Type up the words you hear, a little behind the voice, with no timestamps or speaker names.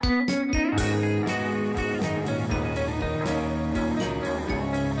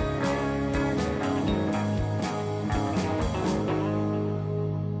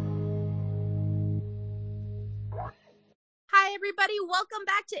welcome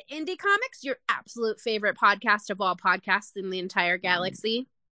back to Indie Comics, your absolute favorite podcast of all podcasts in the entire galaxy.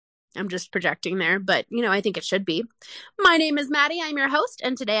 I'm just projecting there, but, I think it should be. My name is Maddie. I'm your host,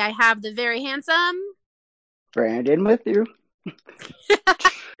 and today I have the very handsome... Brandon with you.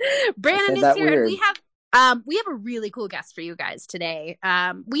 Brandon is here, weird. And we have a really cool guest for you guys today.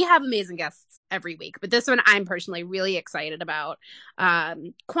 We have amazing guests every week, but this one I'm personally really excited about.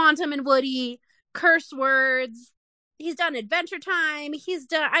 Quantum and Woody, Curse Words... He's done Adventure Time. He's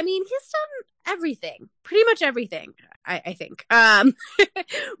done everything, pretty much everything, I think.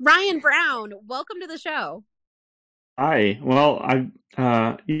 Ryan Brown, welcome to the show. Hi. Well,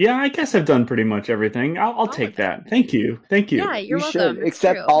 I guess I've done pretty much everything. I'll take that. Thank you. Yeah, you're welcome. Should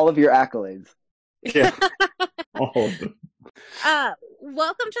accept all of your accolades. Yeah. All of them.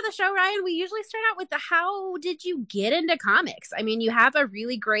 Welcome to the show, Ryan. We usually start out with how did you get into comics? I mean, you have a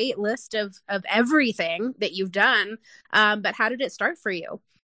really great list of everything that you've done, but how did it start for you?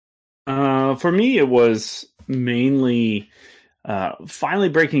 For me, it was mainly finally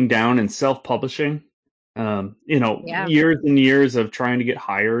breaking down and self-publishing. Years and years of trying to get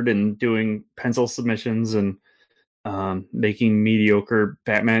hired and doing pencil submissions and making mediocre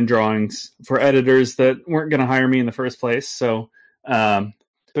Batman drawings for editors that weren't going to hire me in the first place. So I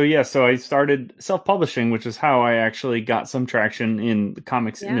started self-publishing, which is how I actually got some traction in the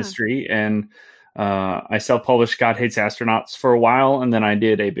comics industry. And I self-published God Hates Astronauts for a while, and then I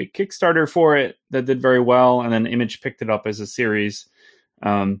did a big Kickstarter for it that did very well, and then Image picked it up as a series.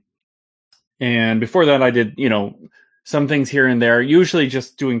 And before that, I did, some things here and there, usually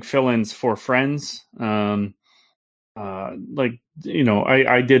just doing fill-ins for friends. I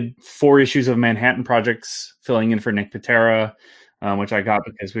did 4 issues of Manhattan Projects filling in for Nick Patera, which I got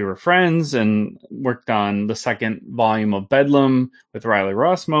because we were friends, and worked on the second volume of Bedlam with Riley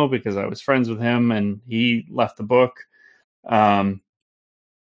Rossmo because I was friends with him and he left the book. So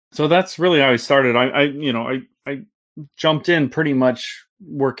that's really how I started. I jumped in pretty much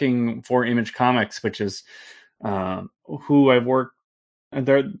working for Image Comics, which is who I've worked.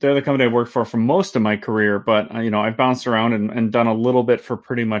 They're the company I worked for most of my career, but I've bounced around and done a little bit for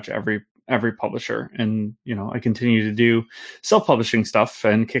pretty much every publisher. And, I continue to do self-publishing stuff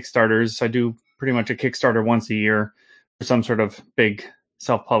and Kickstarters. I do pretty much a Kickstarter once a year for some sort of big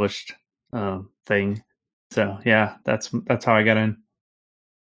self-published thing. So yeah, that's how I got in.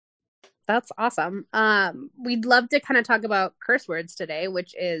 That's awesome. We'd love to kind of talk about Curse Words today,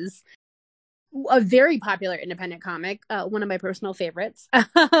 which is a very popular independent comic, one of my personal favorites.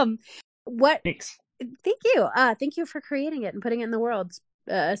 Thanks. Thank you. Thank you for creating it and putting it in the world,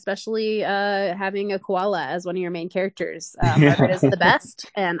 especially having a koala as one of your main characters. Margaret is the best,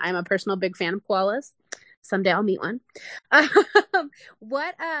 and I'm a personal big fan of koalas. Someday I'll meet one.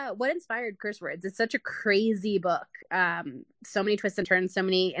 What inspired Curse Words? It's such a crazy book. So many twists and turns, so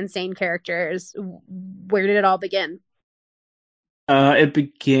many insane characters. Where did it all begin? It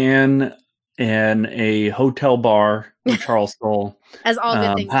began in a hotel bar in Charleston. As all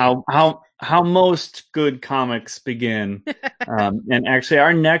good things. How most good comics begin. And actually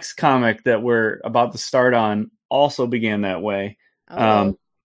our next comic that we're about to start on also began that way.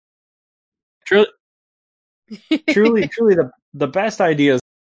 Truly the best ideas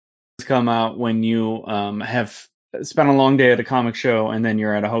come out when you have spent a long day at a comic show and then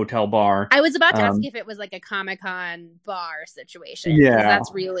you're at a hotel bar. I was about to ask if it was like a Comic-Con bar situation. Yeah.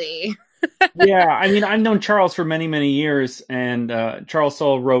 That's really... Yeah, I mean, I've known Charles for many, many years, and Charles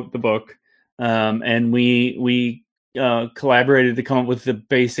Soule wrote the book, and we collaborated to come up with the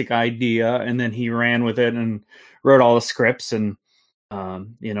basic idea, and then he ran with it and wrote all the scripts, and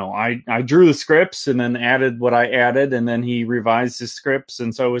I drew the scripts and then added what I added, and then he revised his scripts,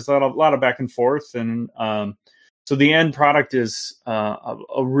 and so it was a lot of back and forth, and so the end product is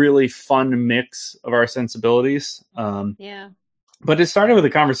a really fun mix of our sensibilities. But it started with a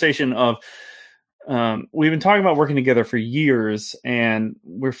conversation of we've been talking about working together for years, and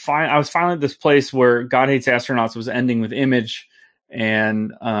I was finally at this place where God Hates Astronauts was ending with Image,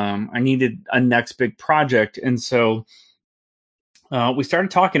 and I needed a next big project, and so we started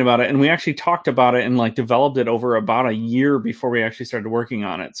talking about it, and we actually talked about it and developed it over about a year before we actually started working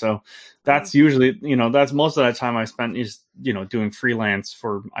on it. So that's usually, that's most of that time I spent is, doing freelance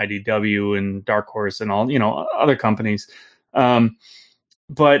for IDW and Dark Horse and all, other companies.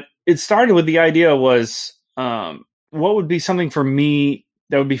 But it started with the idea was, what would be something for me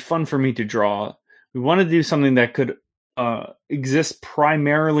that would be fun for me to draw? We wanted to do something that could exist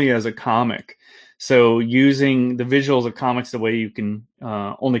primarily as a comic. So using the visuals of comics the way you can,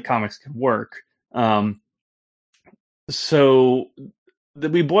 only comics can work. So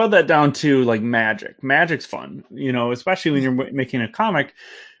we boiled that down to like magic. Magic's fun, especially when you're making a comic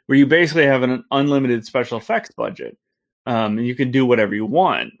where you basically have an unlimited special effects budget. And you can do whatever you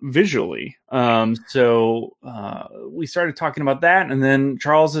want visually. So we started talking about that, and then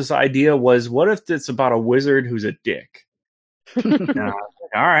Charles's idea was, what if it's about a wizard who's a dick? All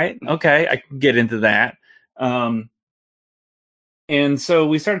right, okay, I can get into that. And so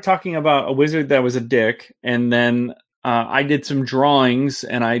we started talking about a wizard that was a dick, and then I did some drawings,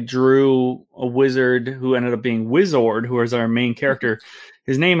 and I drew a wizard who ended up being Wizord, who was our main character.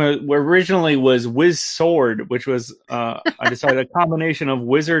 His name originally was Wiz Sword, which was I decided a combination of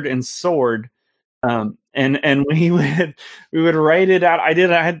wizard and sword. And we would write it out. I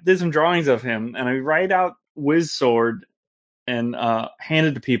did some drawings of him, and I write out Wiz Sword and hand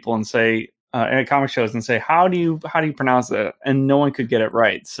it to people and say at comic shows and say, how do you pronounce that? And no one could get it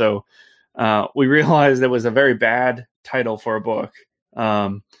right. So we realized it was a very bad title for a book.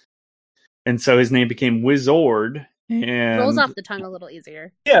 And so his name became Wizord. And rolls off the tongue a little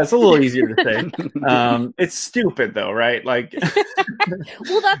easier. Yeah, it's a little easier to say. It's stupid though, right? Like, well,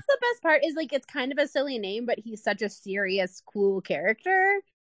 that's the best part. Is like it's kind of a silly name, but he's such a serious, cool character.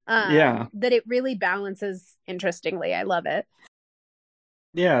 That it really balances interestingly. I love it.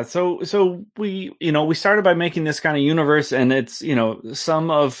 Yeah, so we started by making this kind of universe, and it's some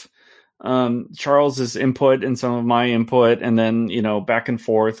of Charles's input and some of my input, and then back and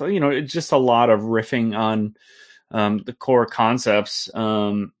forth. It's just a lot of riffing on the core concepts.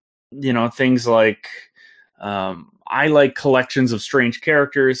 Things like I like collections of strange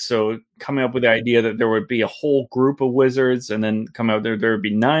characters, so coming up with the idea that there would be a whole group of wizards, and then come out there would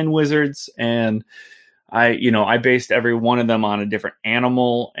be 9 wizards, and I based every one of them on a different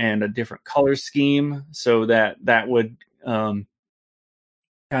animal and a different color scheme, so that would kind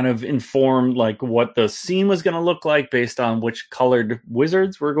of inform like what the scene was going to look like based on which colored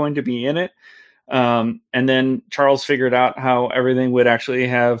wizards were going to be in it. And then Charles figured out how everything would actually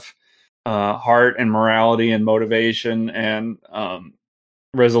have heart and morality and motivation and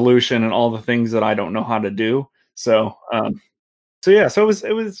resolution and all the things that I don't know how to do. So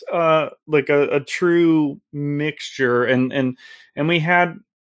it was like a true mixture, and we had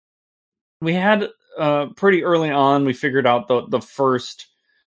pretty early on we figured out the first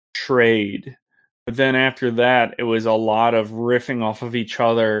trade. But then after that, it was a lot of riffing off of each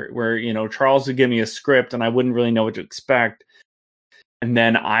other where, Charles would give me a script and I wouldn't really know what to expect. And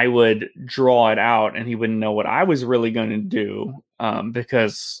then I would draw it out and he wouldn't know what I was really going to do.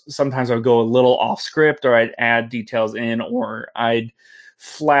 Because sometimes I would go a little off script, or I'd add details in, or I'd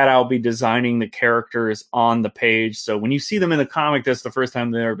flat out be designing the characters on the page. So when you see them in the comic, that's the first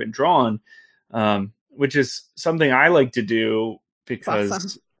time they've ever been drawn, which is something I like to do because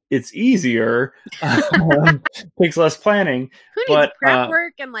awesome. It's easier, takes less planning. Who needs prep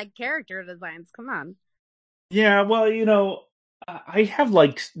work and like character designs? Come on. Yeah, well, I have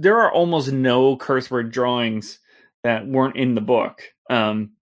there are almost no curse word drawings that weren't in the book. And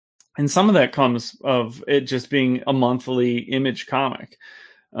some of that comes of it just being a monthly Image comic.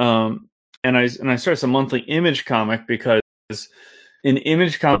 And I started a monthly Image comic because in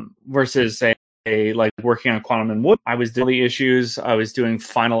Image comic versus say like working on Quantum and Wood, I was doing the issues, I was doing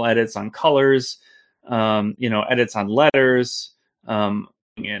final edits on colors, edits on letters,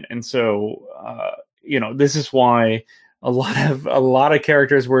 and so this is why a lot of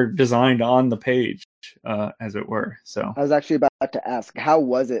characters were designed on the page, as it were. So I was actually about to ask, how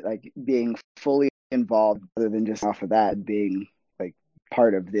was it like being fully involved, other than just off of that, being like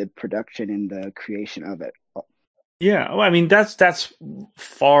part of the production and the creation of it? Yeah, well, I mean that's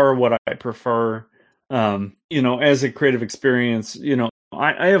far what I prefer. As a creative experience,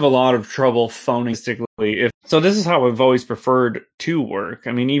 I have a lot of trouble phoning stickily. So this is how I've always preferred to work.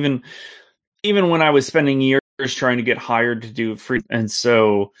 I mean, even when I was spending years trying to get hired to do free, and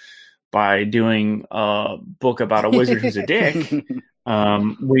so by doing a book about a wizard who's a dick,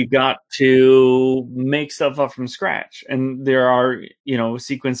 we got to make stuff up from scratch. And there are,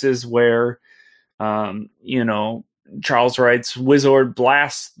 sequences where, Charles writes, Wizard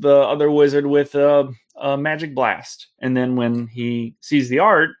blasts the other wizard with a magic blast. And then when he sees the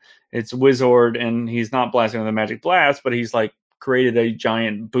art, it's Wizard, and he's not blasting with a magic blast, but he's like created a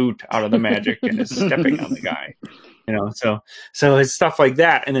giant boot out of the magic and is stepping on the guy. So it's stuff like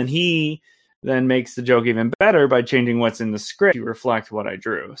that. And then he then makes the joke even better by changing what's in the script to reflect what I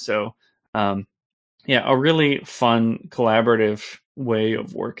drew. So, a really fun collaborative way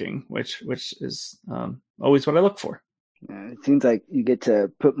of working, which is always what I look for. Yeah, it seems like you get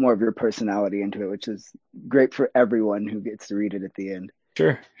to put more of your personality into it, which is great for everyone who gets to read it at the end.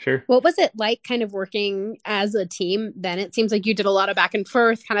 Sure. What was it like kind of working as a team then? It seems like you did a lot of back and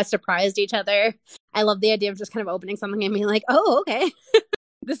forth, kind of surprised each other. I love the idea of just kind of opening something and being like, oh, okay,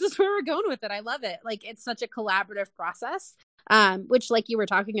 this is where we're going with it. I love it. Like, it's such a collaborative process, which, like you were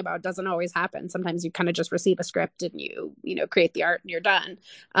talking about, doesn't always happen. Sometimes you kind of just receive a script and you create the art and you're done.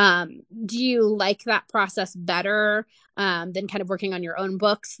 Do you like that process better than kind of working on your own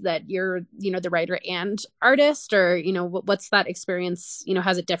books, that you're, the writer and artist, or, what's that experience?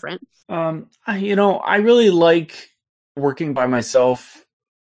 How's it different? I really like working by myself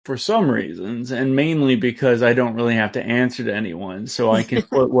for some reasons, and mainly because I don't really have to answer to anyone. So I can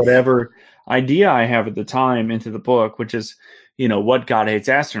put whatever idea I have at the time into the book, which is, what God Hates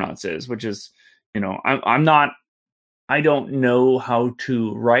Astronauts is, which is, I don't know how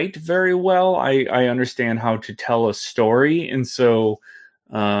to write very well. I understand how to tell a story. And so,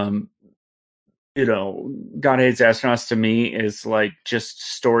 God Hates Astronauts to me is like just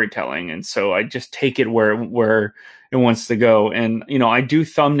storytelling. And so I just take it where it wants to go. And, I do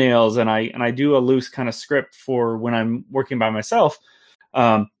thumbnails and I do a loose kind of script for when I'm working by myself.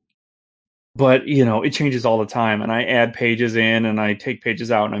 But, it changes all the time, and I add pages in and I take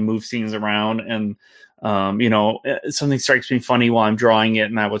pages out and I move scenes around, and, something strikes me funny while I'm drawing it,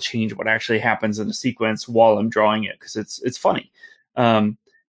 and I will change what actually happens in the sequence while I'm drawing it, because it's funny. And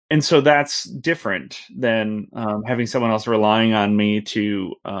so that's different than having someone else relying on me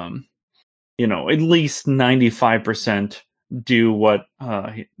to, at least 95% do what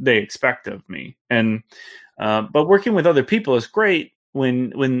they expect of me. And but working with other people is great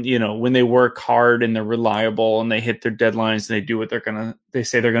when they work hard and they're reliable and they hit their deadlines and they do what they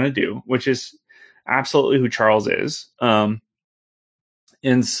say they're gonna do, which is absolutely who Charles is. And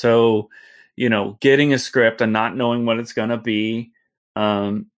so, getting a script and not knowing what it's gonna be,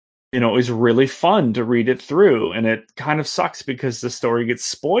 is really fun to read it through, and it kind of sucks because the story gets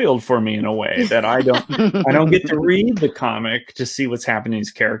spoiled for me in a way that I don't get to read the comic to see what's happening to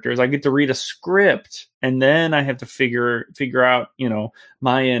these characters. I get to read a script, and then I have to figure out,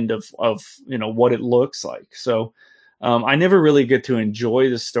 my end of what it looks like. So I never really get to enjoy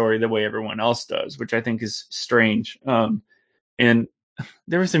the story the way everyone else does, which I think is strange. And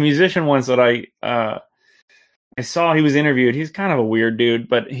there was a musician once that I saw, he was interviewed. He's kind of a weird dude,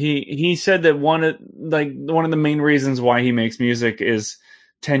 but he said that one of the main reasons why he makes music is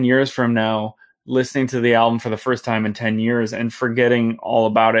 10 years from now, listening to the album for the first time in 10 years and forgetting all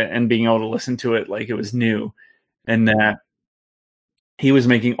about it and being able to listen to it like it was new, and that he was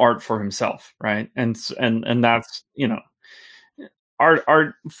making art for himself, right? And that's,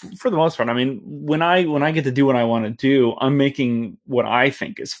 art for the most part. I mean, when I get to do what I want to do, I'm making what I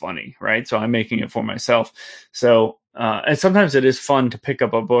think is funny, right? So I'm making it for myself. So and sometimes it is fun to pick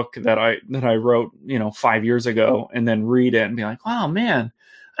up a book that I wrote 5 years ago and then read it and be like, wow, man,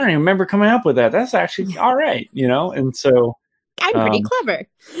 I don't even remember coming up with that. That's actually all right, and so I'm pretty clever.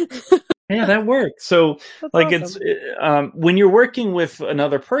 Yeah, that works. So That's like awesome. it's when you're working with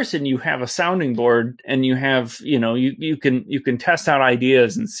another person, you have a sounding board and you have, you can test out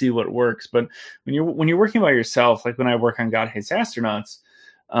ideas and see what works. But when you're working by yourself, like when I work on God Hates Astronauts,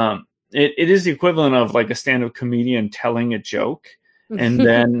 it is the equivalent of like a stand-up comedian telling a joke and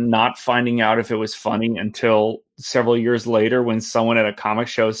then not finding out if it was funny until several years later when someone at a comic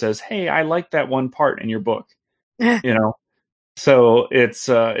show says, "Hey, I like that one part in your book." So it's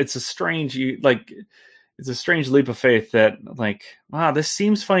a strange it's a strange leap of faith that like, wow, this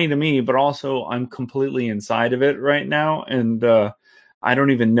seems funny to me, but also I'm completely inside of it right now, and I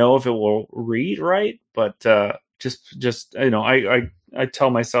don't even know if it will read right. But just I tell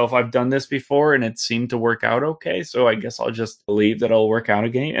myself I've done this before and it seemed to work out okay, so I guess I'll just believe that it'll work out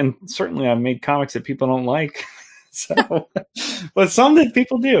again. And certainly I've made comics that people don't like, so but some that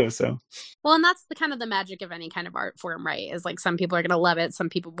people do. So. Well, and that's the kind of the magic of any kind of art form, right? Is like some people are going to love it, some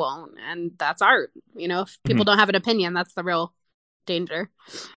people won't, and that's art. If people don't have an opinion, that's the real danger.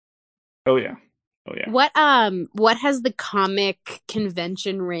 Oh yeah. What has the comic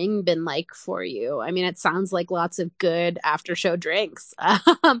convention ring been like for you? I mean, it sounds like lots of good after show drinks,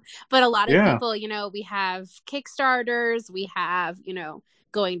 but a lot of people, we have Kickstarters, we have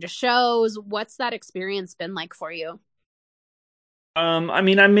going to shows. What's that experience been like for you? I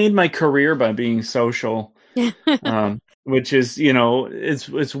mean, I made my career by being social, which is,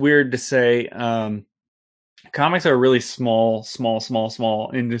 it's weird to say. Comics are a really small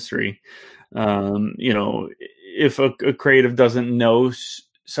industry. If a creative doesn't know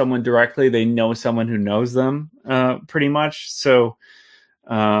someone directly, they know someone who knows them, pretty much. So,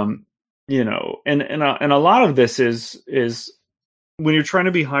 and a lot of this is when you're trying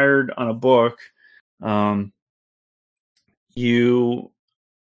to be hired on a book, you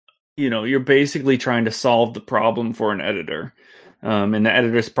you're basically trying to solve the problem for an editor. And the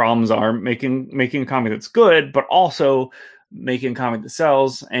editor's problems are making a comic that's good, but also making a comic that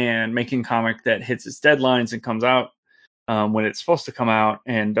sells and making a comic that hits its deadlines and comes out when it's supposed to come out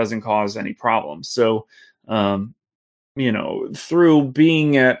and doesn't cause any problems. So, through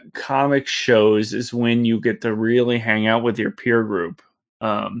being at comic shows is when you get to really hang out with your peer group,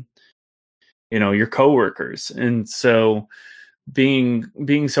 your coworkers. And so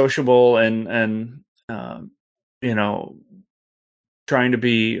being sociable and trying to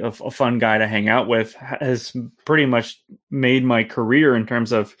be a fun guy to hang out with has pretty much made my career in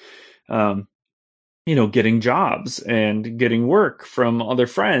terms of getting jobs and getting work from other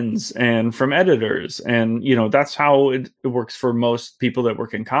friends and from editors. And, that's how it works for most people that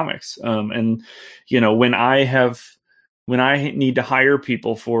work in comics. And, when I need to hire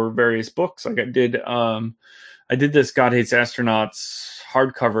people for various books, like I did this God Hates Astronauts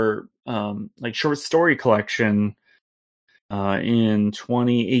hardcover, short story collection, in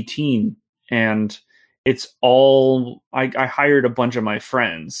 2018. And it's all I hired a bunch of my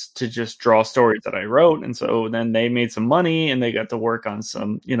friends to just draw stories that I wrote. And so then they made some money and they got to work on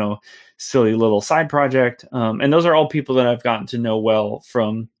some, silly little side project. And those are all people that I've gotten to know well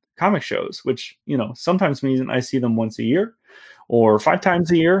from comic shows, which, sometimes means I see them once a year or 5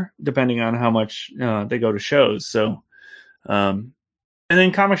 times a year, depending on how much they go to shows. So, and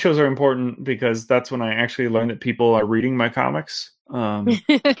then comic shows are important because that's when I actually learned that people are reading my comics. Like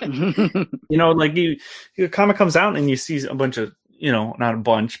your comic comes out and you see a bunch of, not a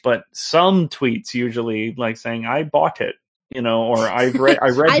bunch, but some tweets usually like saying, I bought it, or I read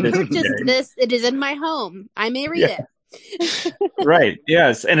I this purchased today. this. It is in my home. I may read it. Right.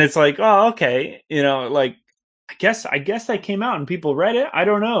 Yes. And it's like, oh, okay. I guess they came out and people read it. I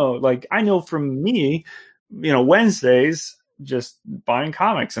don't know. Like, I know from me, Wednesdays, just buying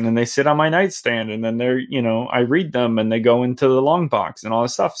comics and then they sit on my nightstand and then they're, I read them and they go into the long box and all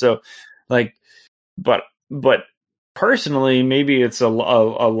this stuff. So like, but personally, maybe it's a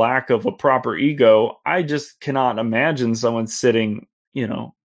lack of a proper ego. I just cannot imagine someone sitting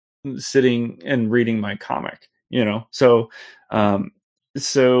and reading my comic, So,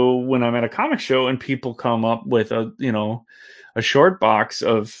 so when I'm at a comic show and people come up with a short box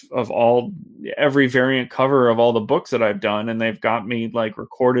of every variant cover of all the books that I've done, and they've got me like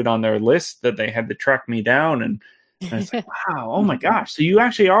recorded on their list that they had to track me down, and it's like, wow, oh my gosh, so you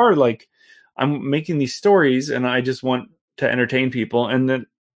actually are like, I'm making these stories and I just want to entertain people, and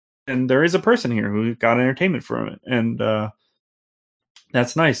there is a person here who got entertainment from it, and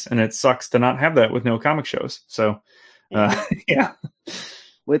that's nice. And it sucks to not have that with no comic shows. So yeah.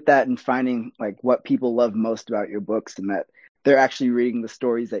 With that and finding like what people love most about your books and that they're actually reading the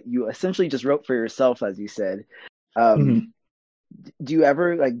stories that you essentially just wrote for yourself, as you said. Do you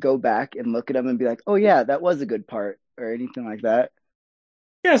ever like go back and look at them and be like, oh yeah, that was a good part or anything like that?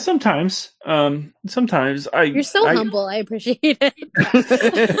 Yeah, sometimes. Sometimes You're so humble. I appreciate it.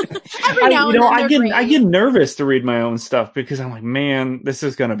 Every now and then I get nervous to read my own stuff because I'm like, man, this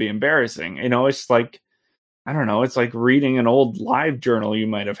is going to be embarrassing. It's like, I don't know. It's like reading an old live journal you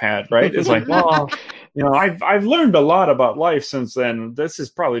might have had, right? It's like, well, I've learned a lot about life since then. This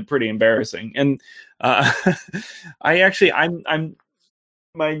is probably pretty embarrassing. And I'm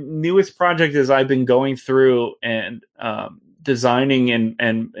my newest project is I've been going through and designing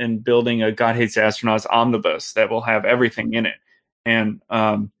and building a God Hates Astronauts omnibus that will have everything in it. And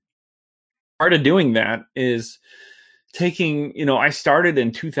part of doing that is taking, I started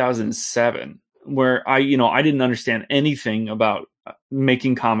in 2007 where I didn't understand anything about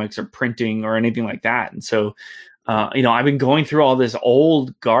making comics or printing or anything like that. And so, I've been going through all this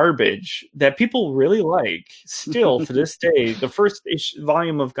old garbage that people really like still to this day. The first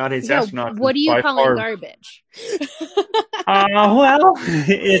volume of God Hates Astronauts. What do you call garbage? Well,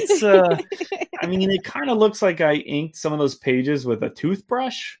 it's, it kind of looks like I inked some of those pages with a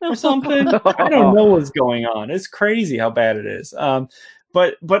toothbrush or something. I don't know what's going on. It's crazy how bad it is.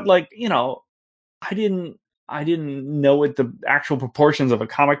 But like, I didn't know what the actual proportions of a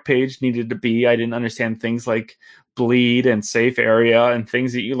comic page needed to be. I didn't understand things like bleed and safe area and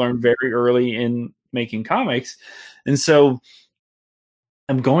things that you learn very early in making comics. And so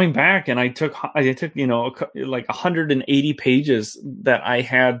I'm going back and I took like 180 pages that I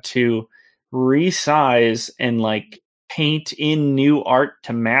had to resize and like paint in new art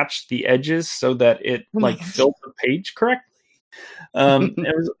to match the edges so that it filled the page correctly.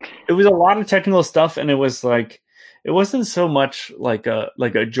 It was a lot of technical stuff, and it was like, it wasn't so much like a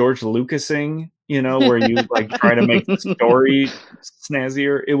George Lucasing, where you like try to make the story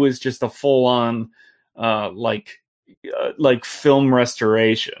snazzier. It was just a full on like like film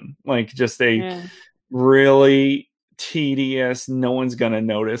restoration, like just a really tedious, no one's gonna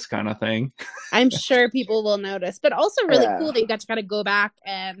notice kind of thing. I'm sure people will notice, but also really cool that you got to kind of go back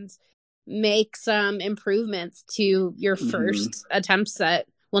and make some improvements to your first attempts at,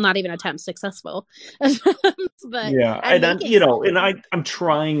 well, not even attempts, successful. But yeah, and I'm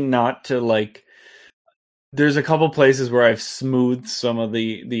trying not to, like, there's a couple places where I've smoothed some of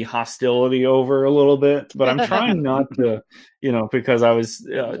the hostility over a little bit, but I'm trying not to, because I was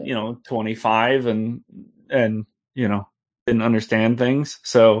 25 and didn't understand things,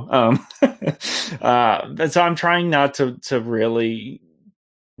 so so I'm trying not to really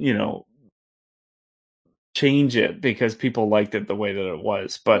change it because people liked it the way that it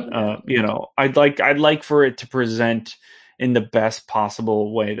was, but I'd like for it to present in the best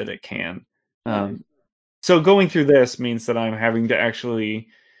possible way that it can. So going through this means that I'm having to actually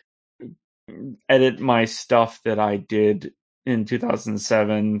edit my stuff that I did in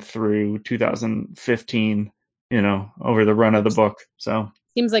 2007 through 2015, over the run of the book. So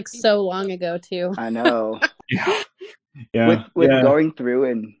seems like so long ago too. I know. Yeah. With going through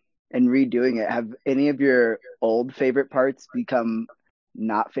and redoing it, have any of your old favorite parts become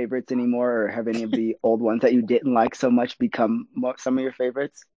not favorites anymore, or have any of the old ones that you didn't like so much become some of your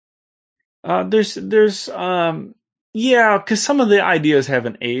favorites? There's because some of the ideas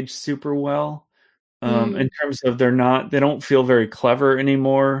haven't aged super well. In terms of they don't feel very clever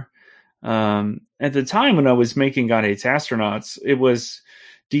anymore. At the time when I was making God Hates Astronauts, it was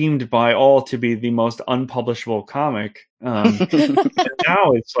deemed by all to be the most unpublishable comic. And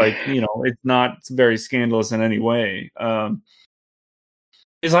now it's like, it's not very scandalous in any way.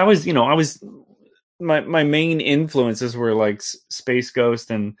 Because I was my main influences were like Space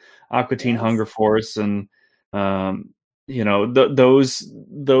Ghost and Aqua Teen Hunger Force, and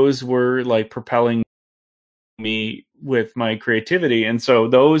those were like propelling me with my creativity, and so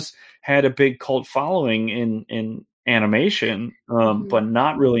those had a big cult following in animation, but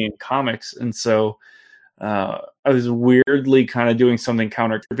not really in comics. And so I was weirdly kind of doing something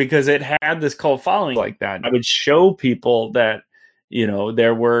counter, because it had this cult following like that. I would show people that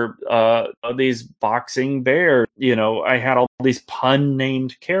there were these boxing bears. I had all these pun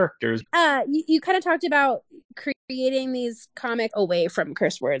named characters. You kind of talked about creating these comics away from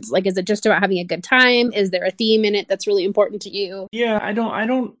curse words. Like, is it just about having a good time? Is there a theme in it that's really important to you? Yeah, I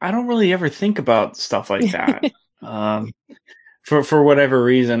don't really ever think about stuff like that. For whatever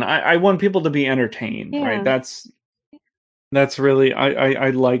reason, I want people to be entertained, right? That's really, I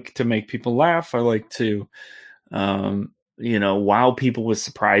like to make people laugh. I like to wow people with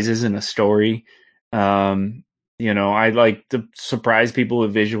surprises in a story. I like to surprise people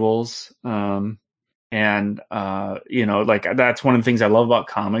with visuals. Like, that's one of the things I love about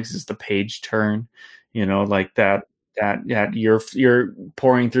comics is the page turn, like that you're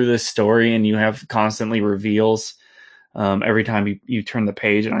pouring through this story and you have constantly reveals every time you turn the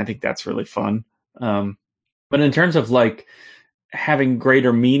page. And I think that's really fun. But in terms of like having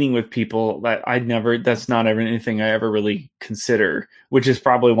greater meaning with people, that's not ever anything I ever really consider, which is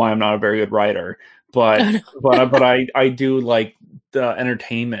probably why I'm not a very good writer, but I do like the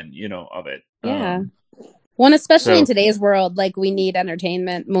entertainment, of it. Well, especially in today's world, like, we need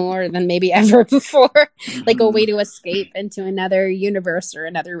entertainment more than maybe ever before, like a way to escape into another universe or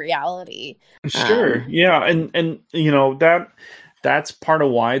another reality. Sure. Yeah. And that's part of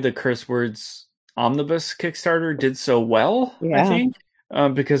why the Curse Words Omnibus Kickstarter did so well, I think,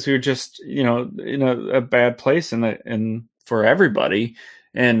 because we were just, in a bad place and for everybody.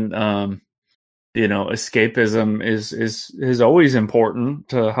 And, escapism is always important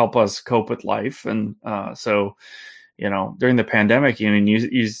to help us cope with life. And so during the pandemic,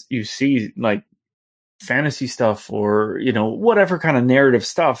 you see like fantasy stuff or whatever kind of narrative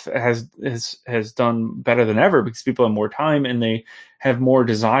stuff has done better than ever, because people have more time and they have more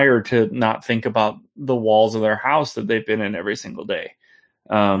desire to not think about the walls of their house that they've been in every single day.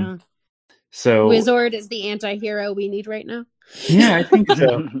 So Wizard is the anti-hero we need right now. Yeah, I think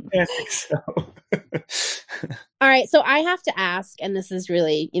so. All right, so I have to ask, and this is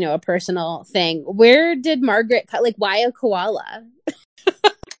really, a personal thing. Where did Margaret cut? Like, why a koala?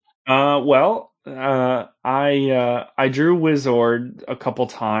 I drew Wizord a couple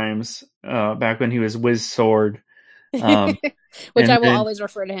times back when he was Wizzord, which I will always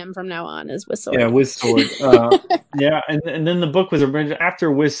refer to him from now on as Wizzord. Yeah, Wizzord. Yeah, and then the book was after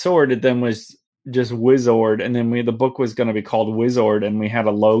Wizzord. It then was just Wizord, and then the book was going to be called Wizord, and we had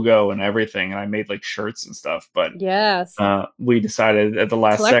a logo and everything, and I made like shirts and stuff. But we decided at the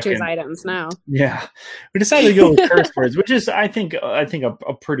last collector's second, items now. Yeah, we decided to go with Curse Words, which is I think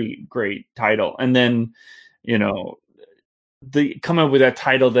a pretty great title. And then the come up with that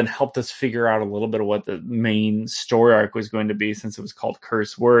title then helped us figure out a little bit of what the main story arc was going to be. Since it was called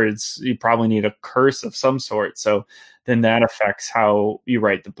Curse Words, you probably need a curse of some sort. So then that affects how you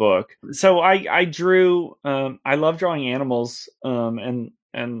write the book. So I drew, I love drawing animals, and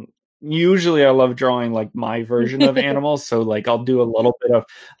usually I love drawing like my version of animals. So like I'll do a little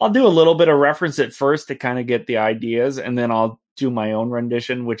bit of reference at first to kind of get the ideas, and then I'll do my own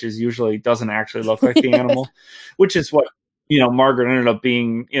rendition, which is usually doesn't actually look like the animal, which is what Margaret ended up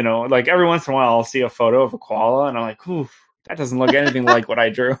being. Like every once in a while I'll see a photo of a koala and I'm like, ooh, that doesn't look anything like what I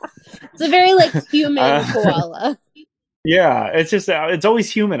drew. It's a very like human koala. Yeah, it's just it's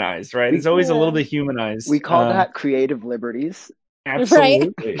always humanized, right? It's always a little bit humanized. We call that creative liberties.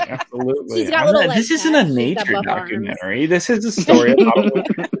 Absolutely, right? Absolutely. She's got little this isn't a nature documentary. This is a story about a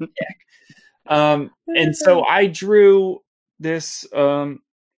wizard. And so I drew this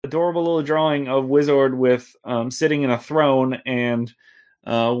adorable little drawing of Wizard with sitting in a throne and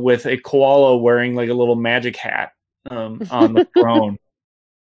with a koala wearing like a little magic hat on the throne.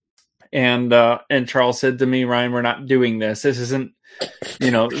 And Charles said to me, Ryan, we're not doing this. This isn't,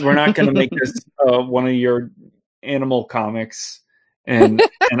 we're not going to make this one of your animal comics. And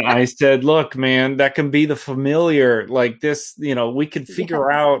I said, look, man, that can be the familiar, like this, we could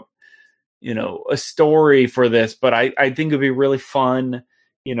figure out, a story for this, but I think it'd be really fun,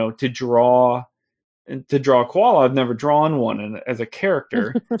 to draw a koala. I've never drawn one as a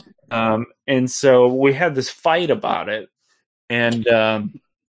character. And so we had this fight about it. And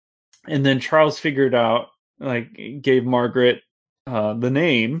then Charles figured out, like, gave Margaret the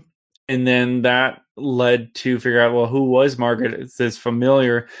name, and then that led to figure out, well, who was Margaret? It's this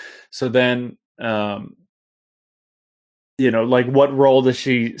familiar. So then, like, what role does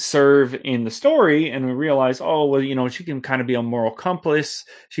she serve in the story? And we realized, oh, well, she can kind of be a moral compass.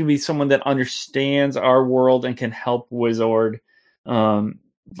 She can be someone that understands our world and can help Wizard, figure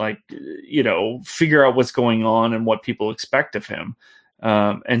out what's going on and what people expect of him.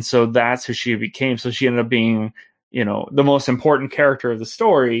 And so that's who she became. So she ended up being, the most important character of the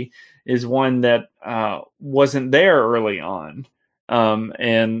story is one that wasn't there early on.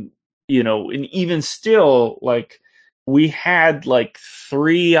 And even still, like, we had like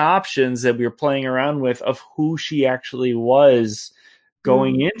 3 options that we were playing around with of who she actually was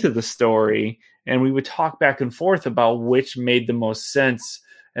going into the story. And we would talk back and forth about which made the most sense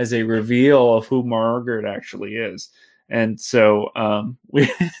as a reveal of who Margaret actually is. And so,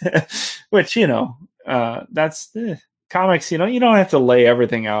 that's comics, you don't have to lay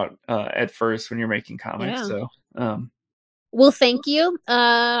everything out at first when you're making comics. Yeah. So, well, thank you.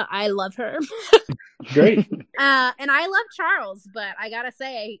 I love her. Great. And I love Charles, but I gotta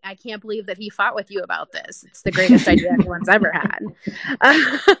say, I can't believe that he fought with you about this. It's the greatest idea anyone's ever had.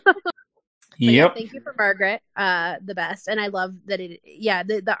 Yep. Yeah, thank you for Margaret, the best. And I love that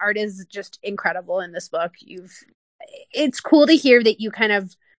the art is just incredible in this book. It's cool to hear that you kind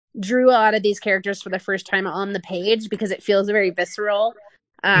of drew a lot of these characters for the first time on the page, because it feels very visceral.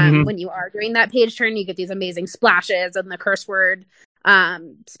 When you are doing that page turn, you get these amazing splashes and the curse word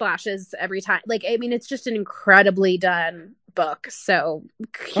splashes every time. Like, I mean, it's just an incredibly done book. So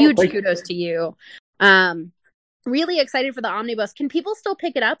huge kudos to you. Really excited for the omnibus. Can people still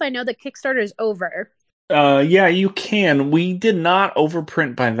pick it up? I know the Kickstarter is over. Yeah, you can. We did not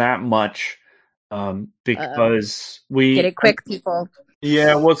overprint by that much. Because we get it quick, people.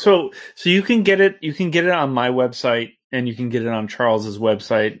 Yeah, well, so you can get it. You can get it on my website, and you can get it on Charles's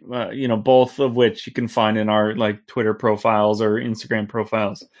website. Both of which you can find in our like Twitter profiles or Instagram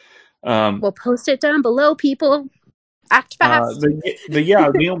profiles. We'll post it down below, people. Act fast. But yeah,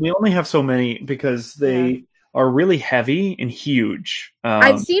 we only have so many because they are really heavy and huge.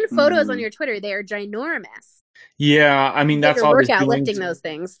 I've seen photos on your Twitter; they are ginormous. Yeah, I mean, that's all I was doing. Lifting those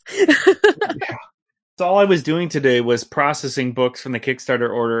things. Yeah. So all I was doing today was processing books from the Kickstarter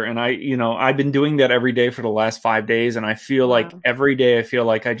order, and I've been doing that every day for the last 5 days, and I feel like every day I feel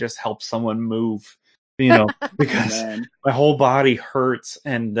like I just helped someone move, because my whole body hurts,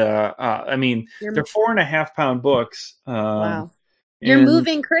 and I mean, they're 4.5 pound books. Wow, you're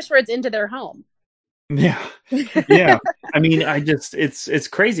moving curse words into their home. Yeah. I mean, it's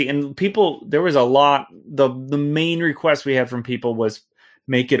crazy. And people, there was a lot, the main request we had from people was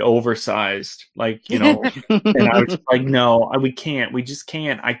make it oversized. Like, and I was like, no, we just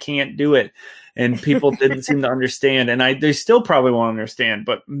can't, I can't do it. And people didn't seem to understand. And they still probably won't understand,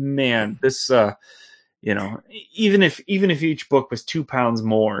 but man, this, even if each book was 2 pounds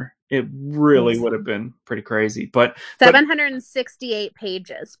more, it really would have been pretty crazy. But 768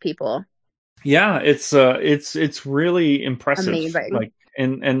 pages, people. Yeah, it's really impressive. Amazing. Like,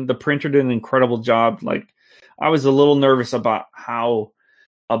 and the printer did an incredible job, like I was a little nervous about how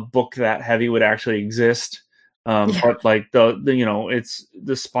a book that heavy would actually exist. But like the you know, it's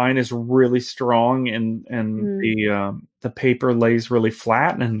the spine is really strong, and the paper lays really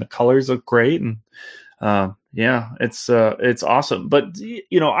flat, and the colors look great, and yeah, it's awesome. But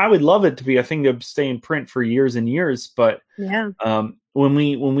you know, I would love it to be a thing to stay in print for years and years. But when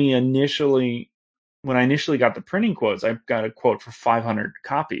I initially got the printing quotes, I got a quote for 500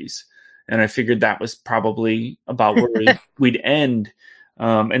 copies, and I figured that was probably about where we'd end.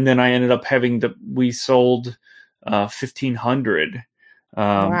 And then I ended up we sold 1,500.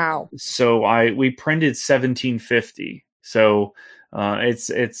 Wow. So we printed 1,750. So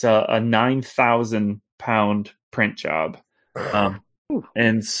it's a 9,000 pound print job.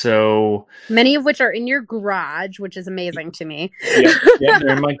 And so many of which are in your garage, which is amazing to me. Yeah,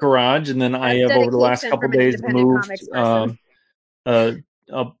 they're in my garage, and then I have over the last couple of days moved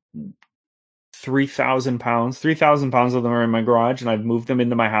 3,000 pounds. 3,000 pounds of them are in my garage, and I've moved them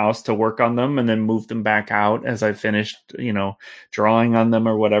into my house to work on them, and then moved them back out as I finished, drawing on them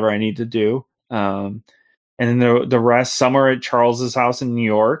or whatever I need to do. And then the rest, some are at Charles's house in New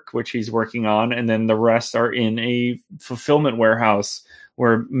York, which he's working on, and then the rest are in a fulfillment warehouse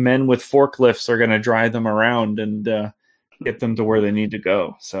where men with forklifts are going to drive them around and get them to where they need to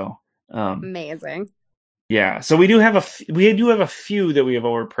go. So amazing. Yeah, so we do have a few that we have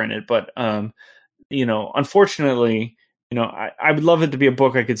overprinted, but unfortunately, I would love it to be a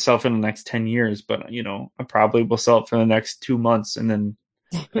book I could sell for the next 10 years, but I probably will sell it for the next 2 months, and then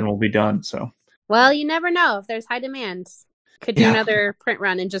we'll be done. So. Well, you never know. If there's high demand, could do another print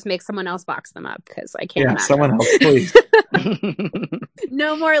run and just make someone else box them up, because I can't imagine. Someone else, please.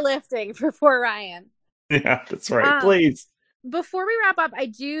 No more lifting for poor Ryan. Yeah, that's right. Please. Before we wrap up, I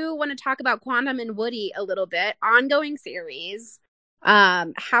do want to talk about Quantum and Woody a little bit. Ongoing series.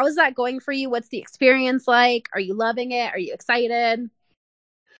 How is that going for you? What's the experience like? Are you loving it? Are you excited?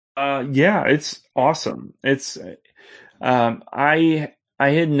 Yeah, it's awesome. It's I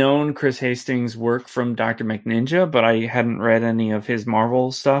had known Chris Hastings' work from Dr. McNinja, but I hadn't read any of his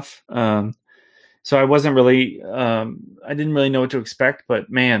Marvel stuff. So I wasn't really, I didn't really know what to expect, but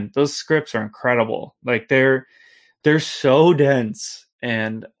man, those scripts are incredible. Like they're so dense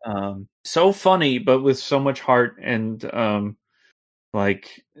and so funny, but with so much heart, and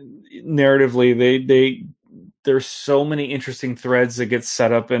like narratively, there's so many interesting threads that get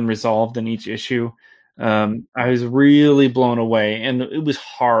set up and resolved in each issue. I was really blown away, and it was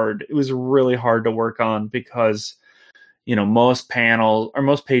hard. It was really hard to work on because, most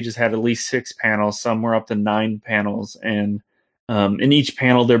pages had at least 6 panels. Some were up to 9 panels. And in each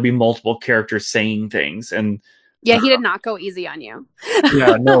panel, there'd be multiple characters saying things. And yeah, he did not go easy on you.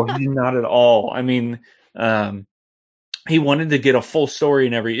 Yeah, no, he did not at all. I mean, he wanted to get a full story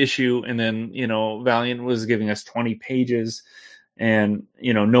in every issue. And then, Valiant was giving us 20 pages and,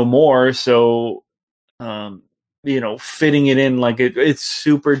 no more. So, fitting it in, like it's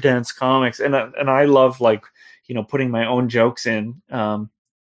super dense comics, and I love putting my own jokes in,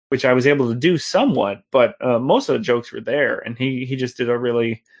 which I was able to do somewhat, but most of the jokes were there, and he just did a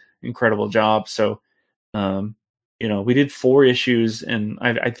really incredible job. So, we did 4 issues, and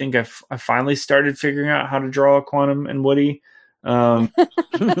I think I finally started figuring out how to draw Quantum and Woody,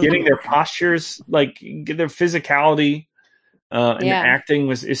 getting their postures, get their physicality. And the acting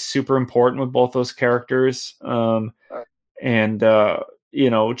is super important with both those characters. And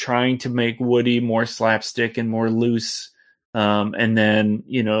trying to make Woody more slapstick and more loose. And then,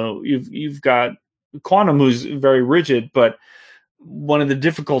 you've got Quantum, who's very rigid, but one of the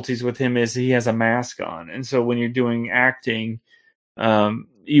difficulties with him is he has a mask on. And so when you're doing acting,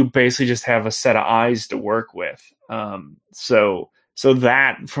 you basically just have a set of eyes to work with. So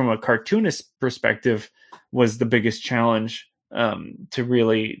that, from a cartoonist perspective, was the biggest challenge. To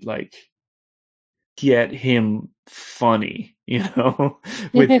really get him funny,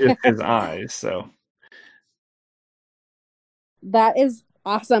 with his eyes. So that is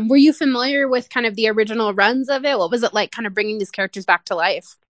awesome. Were you familiar with kind of the original runs of it? What was it like, kind of bringing these characters back to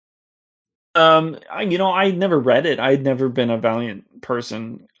life? I never read it. I'd never been a Valiant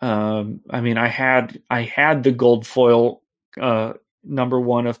person. I mean, I had the gold foil #1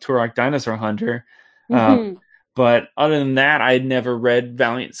 of Turok Dinosaur Hunter. But other than that, I had never read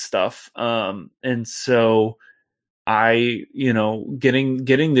Valiant stuff. And so I,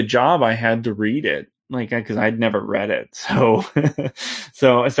 getting the job, I had to read it, because I'd never read it. So,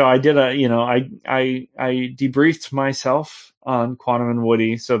 so I did I debriefed myself on Quantum and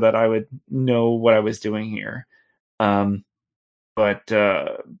Woody so that I would know what I was doing here. But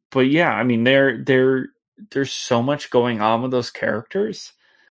yeah, I mean, there's so much going on with those characters.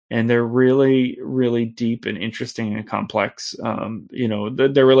 and they're really, really deep and interesting and complex.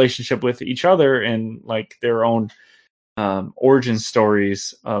 Their relationship with each other and like their own origin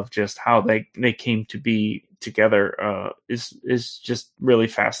stories of just how they came to be together is just really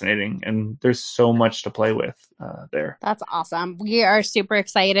fascinating, and there's so much to play with there. That's awesome. We are super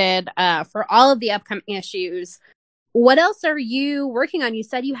excited for all of the upcoming issues. What else are you working on? You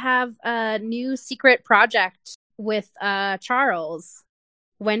said you have a new secret project with Charles.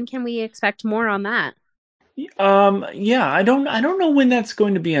 When can we expect more on that? I don't know when that's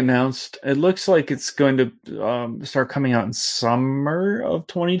going to be announced. It looks like it's going to start coming out in summer of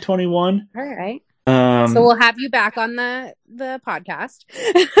 2021. All right. So we'll have you back on the podcast.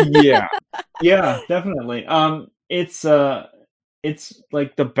 Yeah, definitely. It's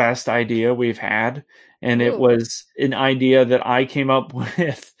like the best idea we've had, and it was an idea that I came up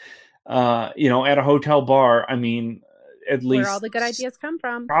with, at a hotel bar. I mean, at least where all the good ideas come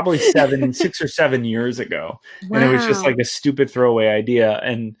from. Probably 6 or 7 years ago, and it was just like a stupid throwaway idea,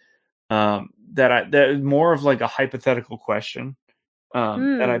 and that more of like a hypothetical question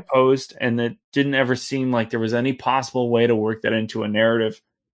that I posed, and that didn't ever seem like there was any possible way to work that into a narrative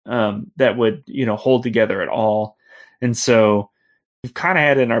that would hold together at all. And so we've kind of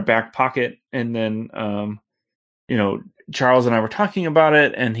had it in our back pocket, and then Charles and I were talking about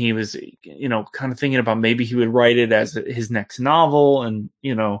it, and he was kind of thinking about maybe he would write it as his next novel, and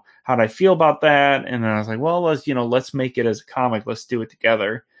how'd I feel about that. And then I was like, well, let's make it as a comic, let's do it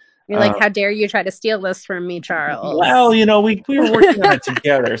together. You're like, how dare you try to steal this from me, Charles? Well, we were working on it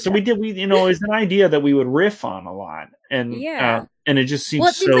together. So it was an idea that we would riff on a lot. And and it just seems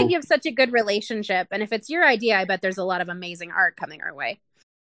well, it seems like you have such a good relationship. And if it's your idea, I bet there's a lot of amazing art coming our way.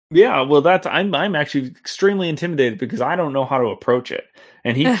 Yeah, well, I'm actually extremely intimidated because I don't know how to approach it.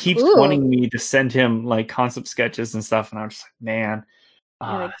 And he keeps wanting me to send him like concept sketches and stuff. And I'm just like, man,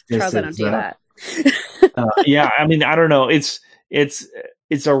 Charles, I don't do that. I mean, I don't know.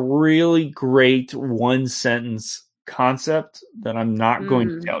 It's a really great one sentence concept that I'm not going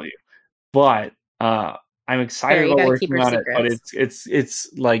to tell you, but I'm excited about working on it. But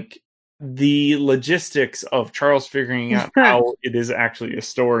it's like the logistics of Charles figuring out how it is actually a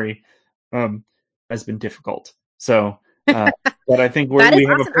story has been difficult. So, but I think we have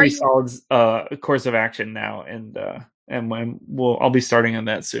a pretty solid course of action now, and I'll be starting on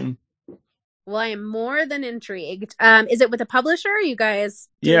that soon. Well, I am more than intrigued. Is it with a publisher? You guys?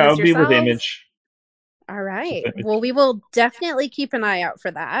 Yeah, it'll be with Image. All right. Well, we will definitely keep an eye out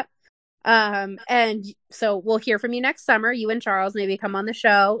for that. And so we'll hear from you next summer. You and Charles maybe come on the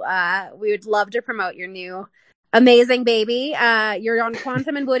show. We would love to promote your new amazing baby. You're on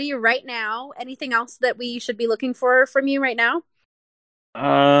Quantum and Woody right now. Anything else that we should be looking for from you right now?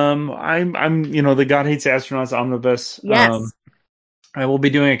 I'm the God Hates Astronauts omnibus. Yes. I will be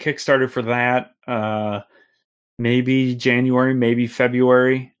doing a Kickstarter for that. Maybe January, maybe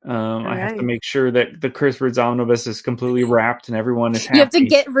February. I have to make sure that the Cursewords omnibus is completely wrapped and everyone is happy. You have to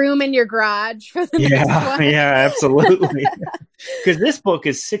get room in your garage for the next one. Yeah, absolutely. Because this book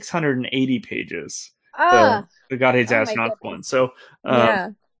is 680 pages. The God Hates Astronauts one. So,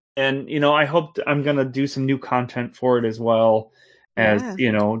 and I hope I'm going to do some new content for it as well as,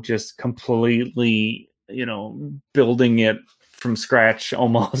 just completely, building it from scratch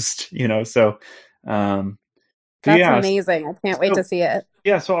almost, so that's amazing. I can't wait to see it.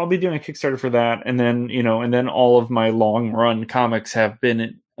 Yeah, so I'll be doing a Kickstarter for that, and then all of my long run comics have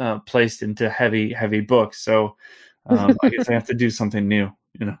been placed into heavy books. So I guess I have to do something new,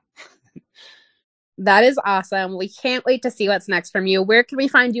 That is awesome. We can't wait to see what's next from you. Where can we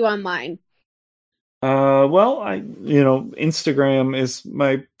find you online? Well, Instagram is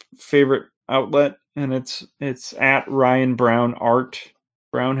my favorite outlet, and it's at Ryan Brown Art.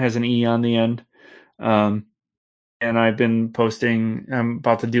 Brown has an E on the end. And I've been posting. I'm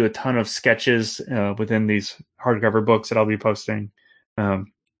about to do a ton of sketches within these hardcover books that I'll be posting.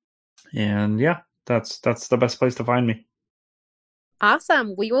 And yeah, that's the best place to find me.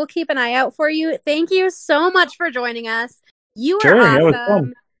 Awesome. We will keep an eye out for you. Thank you so much for joining us. You are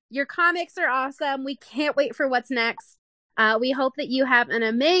awesome. Your comics are awesome. We can't wait for what's next. We hope that you have an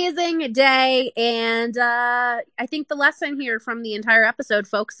amazing day. And I think the lesson here from the entire episode,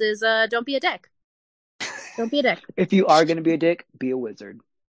 folks, is don't be a dick. Don't be a dick. If you are going to be a dick, be a wizard.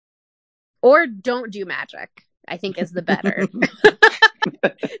 Or don't do magic, I think is the better.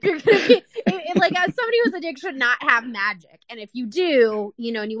 You're gonna be, like, as somebody who's a dick should not have magic. And if you do,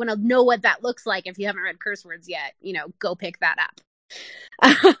 and you want to know what that looks like if you haven't read Cursewords yet, go pick that up.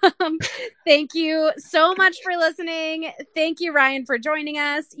 Thank you so much for listening. Thank you, Ryan, for joining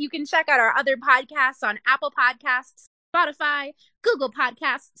us. You can check out our other podcasts on Apple Podcasts, Spotify, Google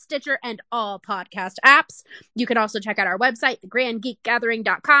Podcasts, Stitcher, and all podcast apps. You can also check out our website,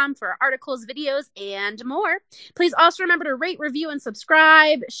 thegrandgeekgathering.com, for articles, videos, and more. Please also remember to rate, review, and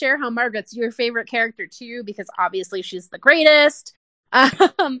subscribe. Share how Margot's your favorite character too, because obviously she's the greatest.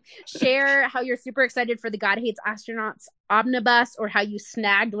 Share how you're super excited for the God Hates Astronauts omnibus, or how you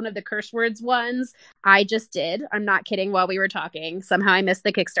snagged one of the curse words ones. I just did. I'm not kidding. While we were talking, somehow I missed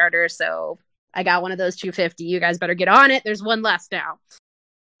the Kickstarter, so I got one of those 250. You guys better get on it. There's one less now.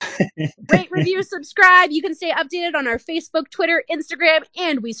 Rate, review, subscribe. You can stay updated on our Facebook, Twitter, Instagram,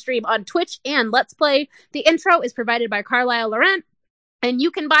 and we stream on Twitch and Let's Play. The intro is provided by Carlisle Laurent. And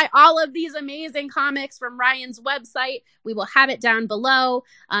you can buy all of these amazing comics from Ryan's website. We will have it down below.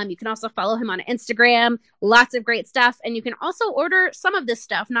 You can also follow him on Instagram. Lots of great stuff. And you can also order some of this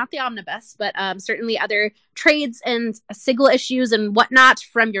stuff, not the omnibus, but certainly other trades and single issues and whatnot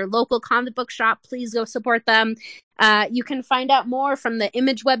from your local comic book shop. Please go support them. You can find out more from the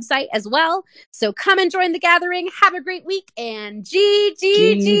Image website as well. So come and join the gathering. Have a great week, and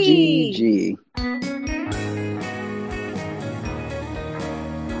GGG.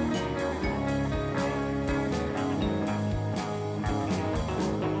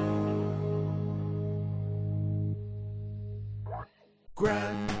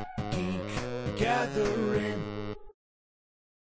 Grand Geek Gathering.